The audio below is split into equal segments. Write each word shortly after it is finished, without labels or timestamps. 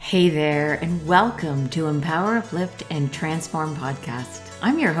Hey there, and welcome to Empower, Uplift, and Transform podcast.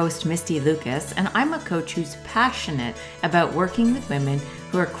 I'm your host, Misty Lucas, and I'm a coach who's passionate about working with women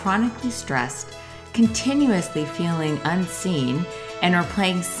who are chronically stressed, continuously feeling unseen, and are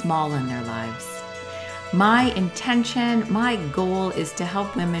playing small in their lives. My intention, my goal is to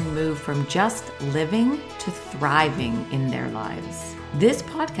help women move from just living to thriving in their lives. This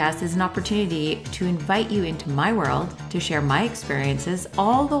podcast is an opportunity to invite you into my world, to share my experiences,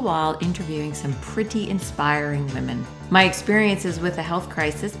 all the while interviewing some pretty inspiring women. My experiences with a health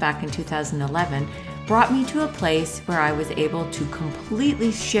crisis back in 2011 brought me to a place where I was able to completely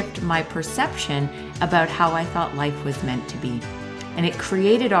shift my perception about how I thought life was meant to be. And it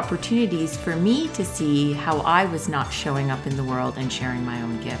created opportunities for me to see how I was not showing up in the world and sharing my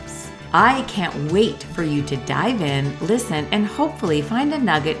own gifts. I can't wait for you to dive in, listen, and hopefully find a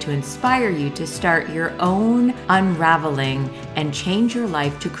nugget to inspire you to start your own unraveling and change your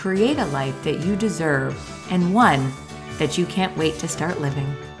life to create a life that you deserve and one that you can't wait to start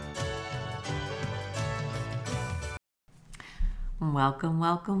living.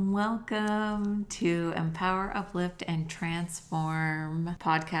 Welcome to Empower, Uplift, and Transform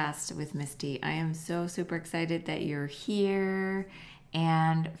podcast with Misty. I am so super excited that you're here.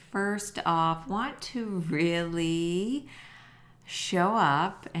 And first off, want to really show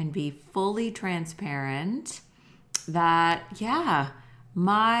up and be fully transparent that,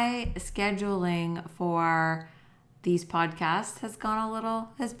 my scheduling for these podcasts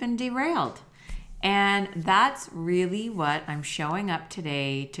has been derailed. And that's really what I'm showing up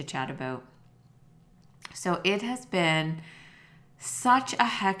today to chat about. So it has been such a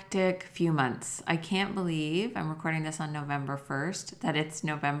hectic few months. I can't believe I'm recording this on November 1st, that it's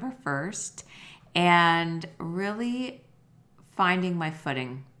November 1st, and really finding my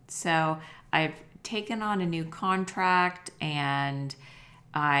footing. So I've taken on a new contract and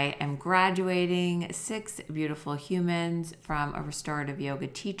I am graduating 6 beautiful humans from a restorative yoga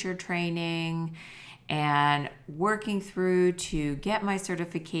teacher training and working through to get my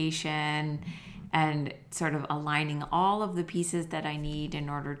certification and sort of aligning all of the pieces that I need in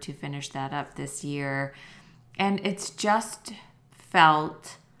order to finish that up this year. And it's just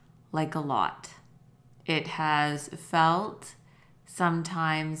felt like a lot. It has felt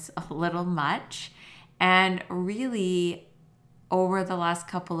sometimes a little much. And really, over the last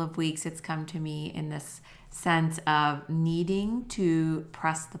couple of weeks, it's come to me in this sense of needing to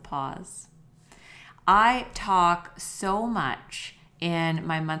press the pause. I talk so much in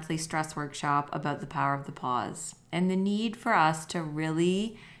my monthly stress workshop about the power of the pause and the need for us to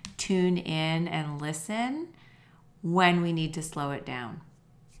really tune in and listen when we need to slow it down.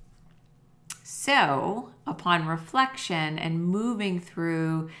 So, upon reflection and moving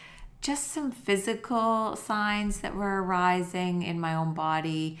through just some physical signs that were arising in my own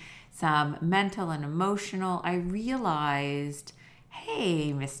body, some mental and emotional, I realized,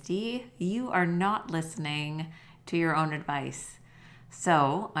 hey, Misty, you are not listening to your own advice.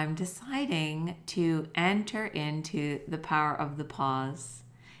 So I'm deciding to enter into the power of the pause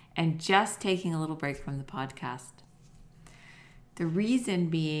and just taking a little break from the podcast. The reason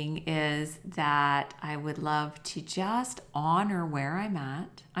being is that I would love to just honor where I'm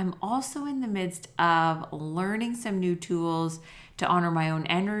at. I'm also in the midst of learning some new tools to honor my own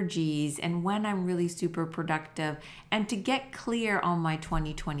energies and when I'm really super productive and to get clear on my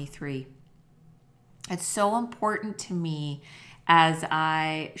 2023. It's so important to me as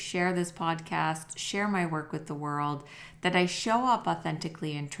I share this podcast, share my work with the world, that I show up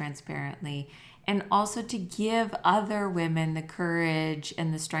authentically and transparently, and also to give other women the courage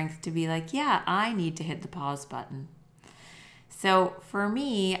and the strength to be like, yeah, I need to hit the pause button. So for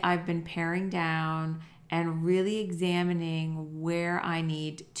me, I've been paring down and really examining where I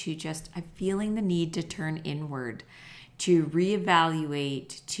need to I'm feeling the need to turn inward, to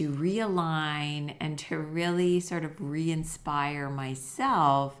reevaluate, to realign, and to really sort of re-inspire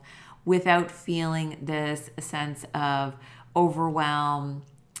myself without feeling this sense of overwhelm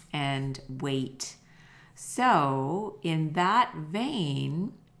and weight. So in that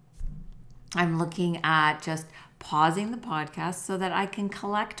vein, I'm looking at just pausing the podcast so that I can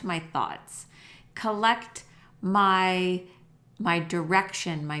collect my thoughts, collect my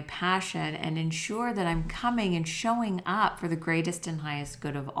direction, my passion, and ensure that I'm coming and showing up for the greatest and highest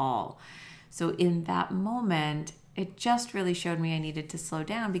good of all. So in that moment, it just really showed me I needed to slow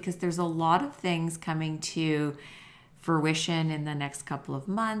down because there's a lot of things coming to fruition in the next couple of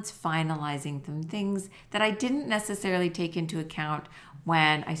months, finalizing some things that I didn't necessarily take into account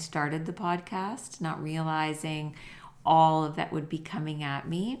when I started the podcast, not realizing all of that would be coming at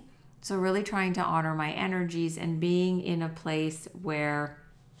me. So really trying to honor my energies and being in a place where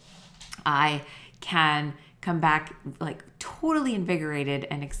I can come back like totally invigorated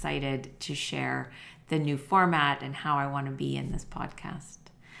and excited to share the new format and how I want to be in this podcast.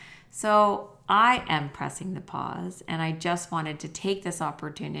 So I am pressing the pause, and I just wanted to take this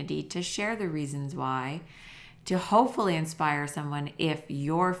opportunity to share the reasons why, to hopefully inspire someone if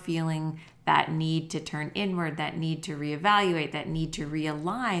you're feeling that need to turn inward, that need to reevaluate, that need to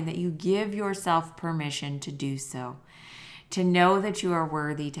realign, that you give yourself permission to do so, to know that you are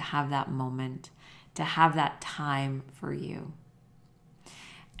worthy to have that moment, to have that time for you.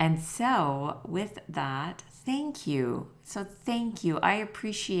 And so with that, thank you. So thank you. I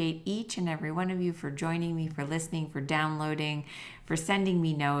appreciate each and every one of you for joining me, for listening, for downloading, for sending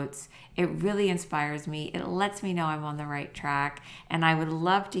me notes. It really inspires me. It lets me know I'm on the right track. And I would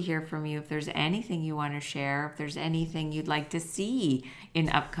love to hear from you if there's anything you want to share, if there's anything you'd like to see in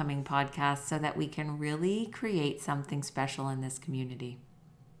upcoming podcasts so that we can really create something special in this community.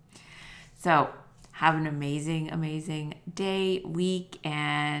 So have an amazing, amazing day, week,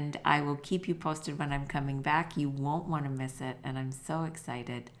 and I will keep you posted when I'm coming back. You won't want to miss it, and I'm so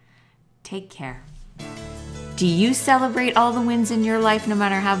excited. Take care. Do you celebrate all the wins in your life, no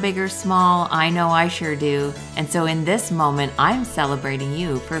matter how big or small? I know I sure do. And so in this moment, I'm celebrating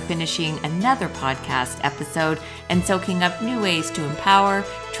you for finishing another podcast episode and soaking up new ways to empower,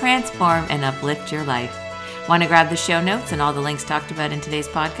 transform, and uplift your life. Want to grab the show notes and all the links talked about in today's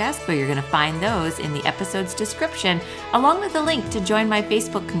podcast? Well, you're going to find those in the episode's description, along with a link to join my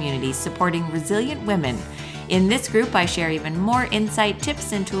Facebook community supporting resilient women. In this group, I share even more insight,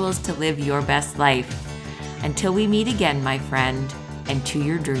 tips, and tools to live your best life. Until we meet again, my friend, and to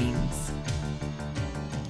your dreams.